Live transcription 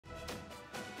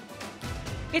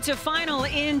It's a final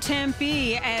in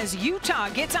Tempe as Utah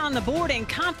gets on the board in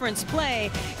conference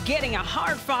play, getting a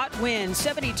hard-fought win,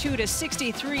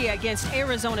 72-63 against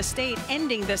Arizona State,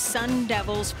 ending the Sun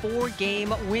Devils'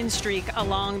 4-game win streak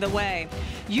along the way.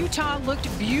 Utah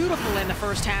looked beautiful in the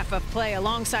first half of play.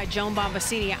 Alongside Joan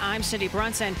Bonvicini, I'm Cindy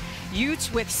Brunson.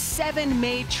 Utes with 7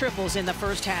 made triples in the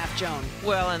first half, Joan.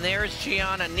 Well, and there's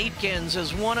Gianna Kneepkens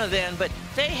as one of them, but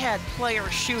they had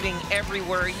players shooting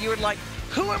everywhere. You were like,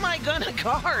 who am I going to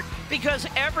guard? Because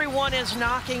everyone is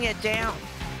knocking it down.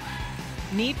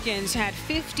 Kneepkens had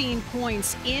 15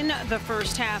 points in the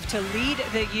first half to lead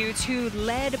the Utes, who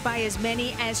led by as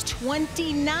many as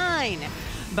 29.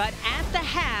 But at the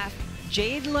half,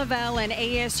 Jade Loville and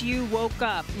ASU woke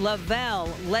up. Loville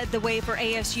led the way for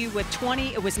ASU with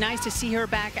 20. It was nice to see her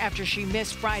back after she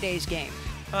missed Friday's game.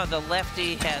 The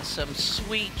lefty has some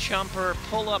sweet jumper,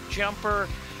 pull-up jumper.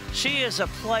 She is a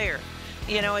player.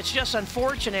 You know, it's just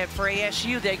unfortunate for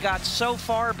ASU. They got so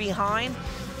far behind.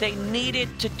 They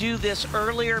needed to do this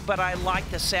earlier, but I like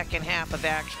the second half of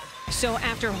action. So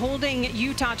after holding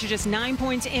Utah to just 9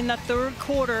 points in the third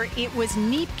quarter, it was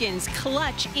Kneepkens'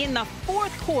 clutch in the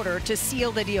fourth quarter to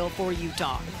seal the deal for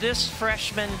Utah. This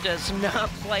freshman does not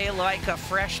play like a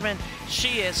freshman.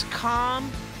 She is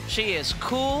calm, she is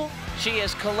cool, she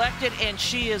is collected, and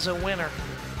she is a winner.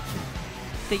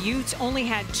 The Utes only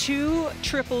had 2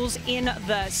 triples in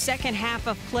the second half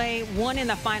of play, one in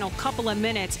the final couple of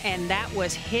minutes, and that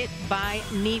was hit by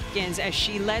Kneepkens as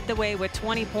she led the way with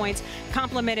 20 points,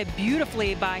 complemented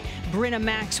beautifully by Brynna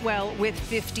Maxwell with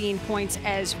 15 points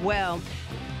as well.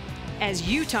 As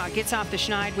Utah gets off the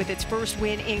schneid with its first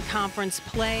win in conference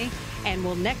play and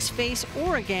will next face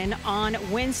Oregon on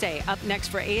Wednesday. Up next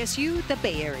for ASU, the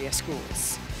Bay Area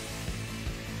schools.